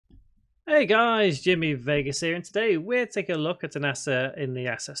Hey guys, Jimmy Vegas here, and today we're taking a look at an asset in the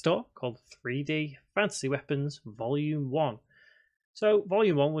asset store called 3D Fantasy Weapons Volume 1. So,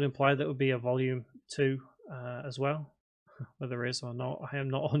 Volume 1 would imply that it would be a Volume 2 as well. Whether there is or not, I am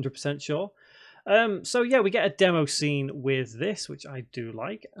not 100% sure. Yeah, we get a demo scene with this, which I do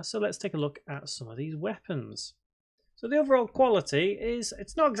like. So, let's take a look at some of these weapons. So the overall quality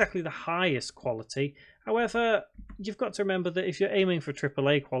it's not exactly the highest quality. However, you've got to remember that if you're aiming for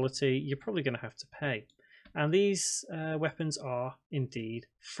AAA quality, you're probably going to have to pay. And these weapons are indeed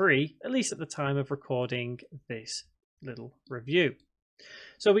free, at least at the time of recording this little review.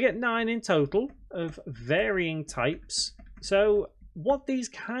 So we get 9 in total of varying types. So what these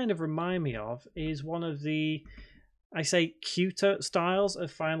kind of remind me of is one of the, I say, cuter styles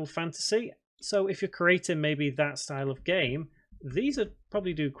of Final Fantasy. So if you're creating maybe that style of game, these would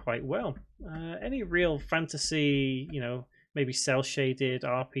probably do quite well. Any real fantasy, maybe cell shaded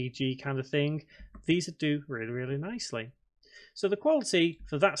RPG kind of thing, these would do really, really nicely. So the quality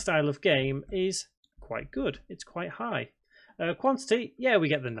for that style of game is quite good. It's quite high. Quantity, yeah, we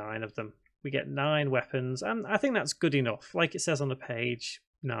get the 9 of them. We get 9 weapons, and I think that's good enough. Like it says on the page,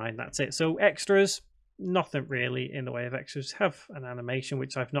 9, that's it. So extras, nothing really in the way of extras. Have an animation,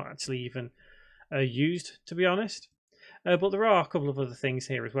 which I've not actually even used, to be honest. But there are a couple of other things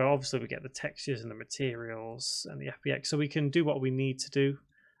here as well. Obviously, we get the textures and the materials and the FBX, so we can do what we need to do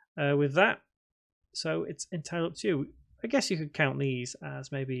with that. So it's entirely up to you. I guess you could count these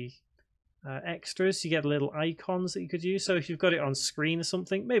as maybe extras. You get little icons that you could use. So if you've got it on screen or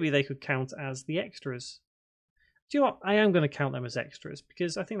something, maybe they could count as the extras. Do you know what? I am going to count them as extras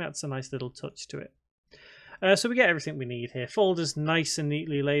because I think that's a nice little touch to it. So we get everything we need here. Folders nice and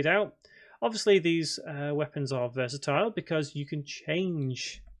neatly laid out. Obviously, these weapons are versatile because you can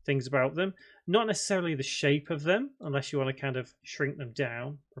change things about them. Not necessarily the shape of them, unless you want to kind of shrink them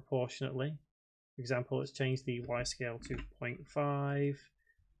down proportionately. For example, let's change the Y scale to 0.5,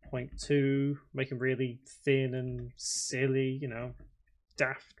 0.2, make them really thin and silly,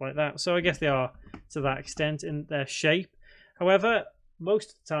 daft like that. So I guess they are to that extent in their shape. However,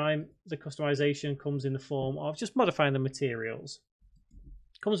 most of the time, the customization comes in the form of just modifying the materials.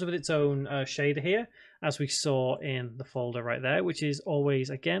 Comes with its own shader here, as we saw in the folder right there, which is always,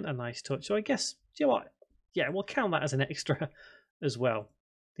 again, a nice touch. So I guess, do you know what? Yeah, we'll count that as an extra as well,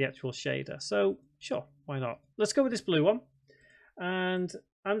 the actual shader. So sure, why not? Let's go with this blue one. And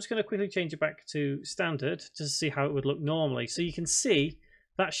I'm just going to quickly change it back to standard just to see how it would look normally. So you can see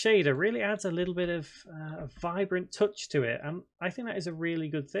that shader really adds a little bit of a vibrant touch to it. And I think that is a really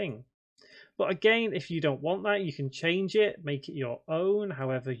good thing. But again, if you don't want that, you can change it, make it your own,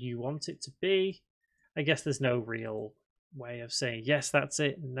 however you want it to be. I guess there's no real way of saying, yes, that's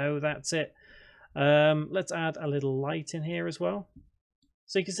it, no, that's it. Let's add a little light in here as well.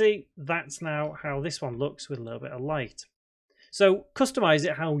 So you can see that's now how this one looks with a little bit of light. So customize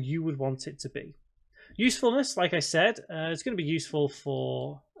it how you would want it to be. Usefulness, like I said, it's going to be useful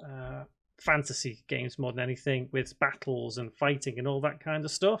for fantasy games more than anything, with battles and fighting and all that kind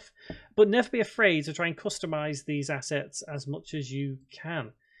of stuff. But never be afraid to try and customize these assets as much as you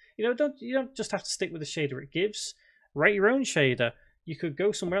can. You don't just have to stick with the shader it gives. Write your own shader. You could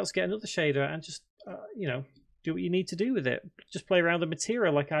go somewhere else, get another shader, and just do what you need to do with it. Just play around the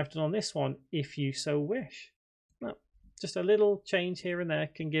material like I've done on this one, if you so wish. Well, just a little change here and there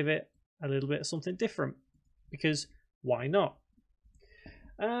can give it a little bit of something different, because why not?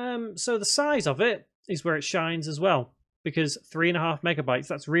 So the size of it is where it shines as well, because 3.5 megabytes,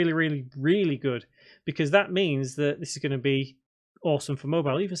 that's really, really, really good, because that means that this is going to be awesome for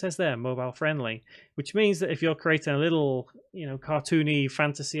mobile. It even says there, mobile friendly, which means that if you're creating a little, cartoony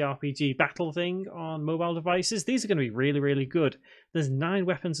fantasy RPG battle thing on mobile devices, these are going to be really, really good. There's 9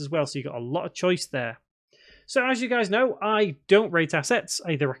 weapons as well, so you've got a lot of choice there. So as you guys know, I don't rate assets.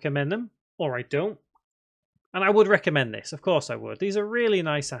 I either recommend them or I don't. And I would recommend this. Of course I would. These are really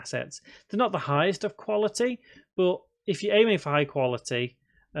nice assets. They're not the highest of quality, but if you're aiming for high quality,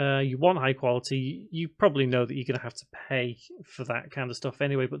 you want high quality, you probably know that you're going to have to pay for that kind of stuff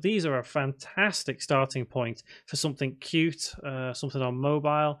anyway. But these are a fantastic starting point for something cute, something on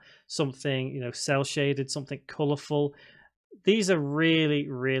mobile, something, cell shaded, something colorful. These are really,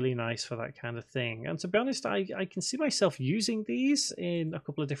 really nice for that kind of thing. And to be honest, I can see myself using these in a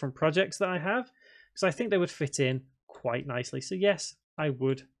couple of different projects that I have, because I think they would fit in quite nicely. So yes, I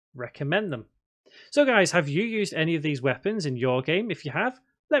would recommend them. So guys, have you used any of these weapons in your game? If you have,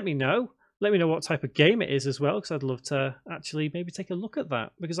 let me know. Let me know what type of game it is as well, because I'd love to actually maybe take a look at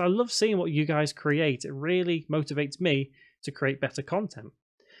that, because I love seeing what you guys create. It really motivates me to create better content.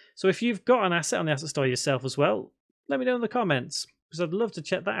 So if you've got an asset on the asset store yourself as well, let me know in the comments. because I'd love to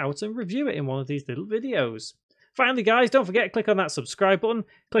check that out and review it in one of these little videos. Finally, guys, don't forget to click on that subscribe button,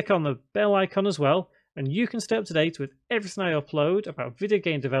 click on the bell icon as well, and you can stay up to date with everything I upload about video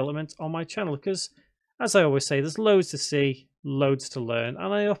game development on my channel, because, as I always say, there's loads to see, loads to learn,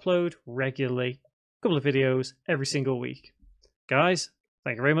 and I upload regularly, a couple of videos every single week. Guys,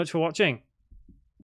 thank you very much for watching.